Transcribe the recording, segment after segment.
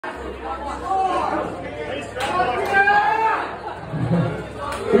We got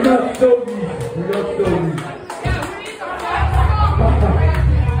stogies. We got stogies.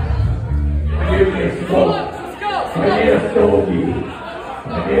 I need a smoke. I need a stogie.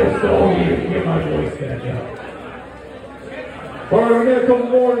 I need a stogie to get my voice back up. Alright, we got a couple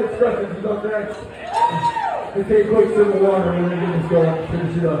more instructions up next. Let's take a quick sip of water and we're going to get this going.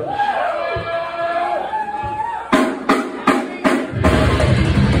 Finish it up.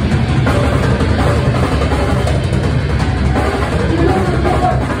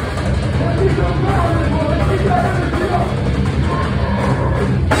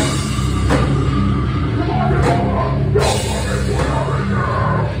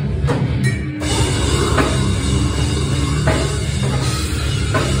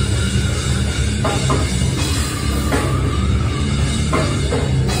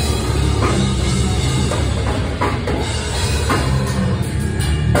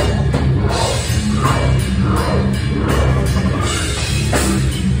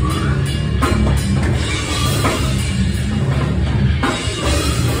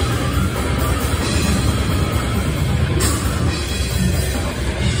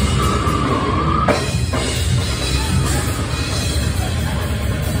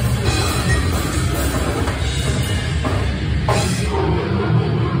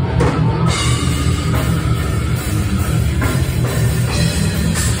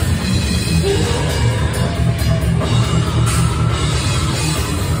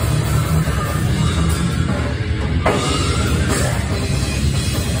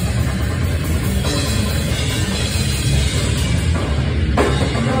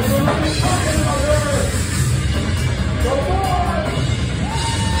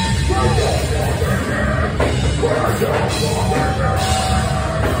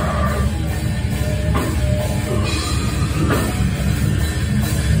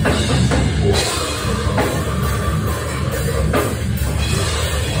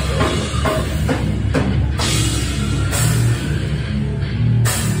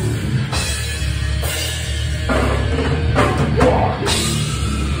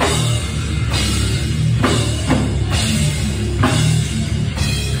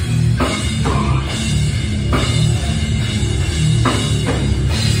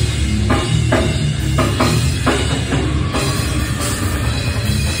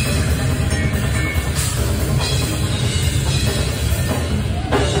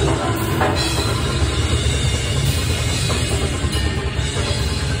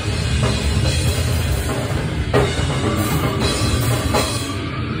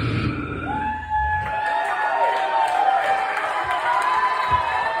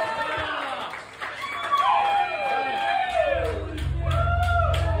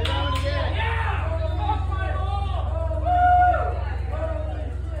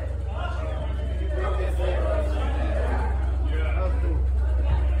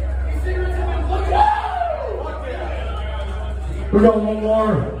 We got one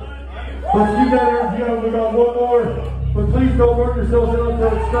more. Let's keep that energy up. We got one more. But please don't burn yourselves out to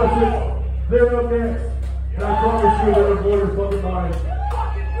discuss it. They're up next. And I promise you they're going to fucking mind.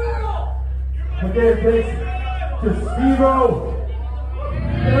 Again, thanks to Steve-O,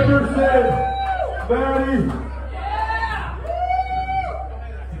 Anderson, Maddie,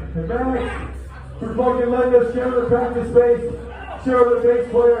 and Max for fucking letting us share the practice space, share the bass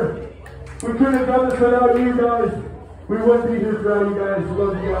player. We couldn't have done this without you guys. We wouldn't be here without you guys. We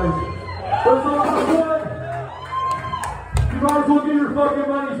love you guys. Let's all have fun. You might as well get your fucking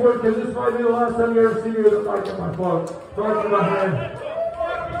money's worth because this might be the last time you ever see me with a mic in my phone. Mic in my hand.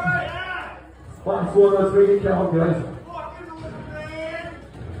 Last one, let's make it count, guys.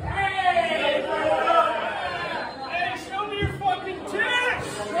 Hey, show me your fucking tits!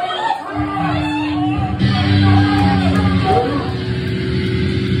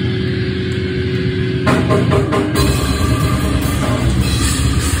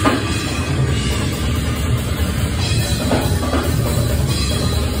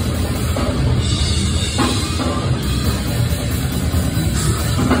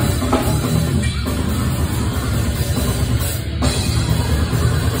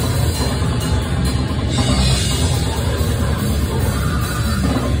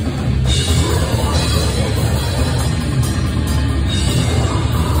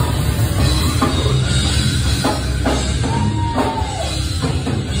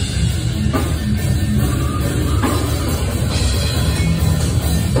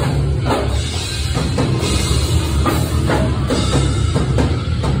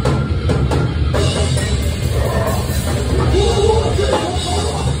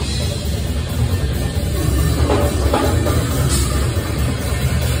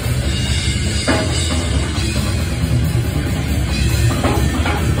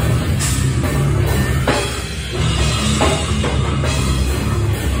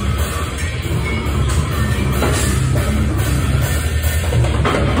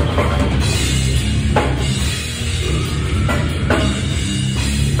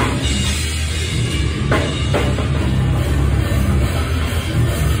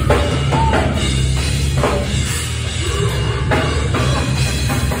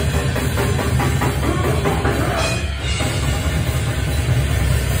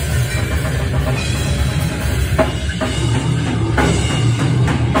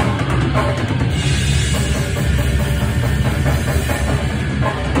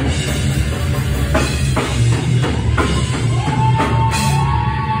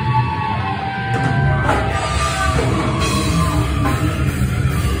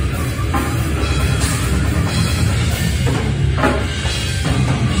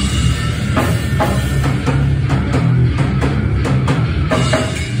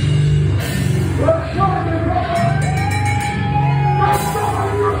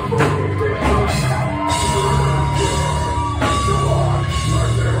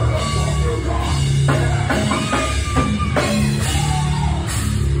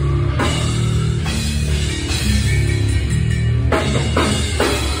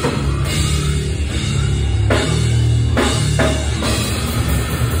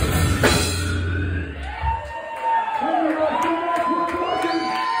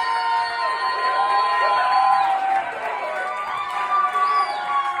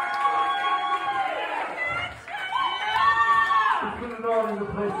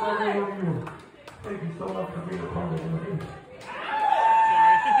 bless every one of you. Thank you so much for being a part of it.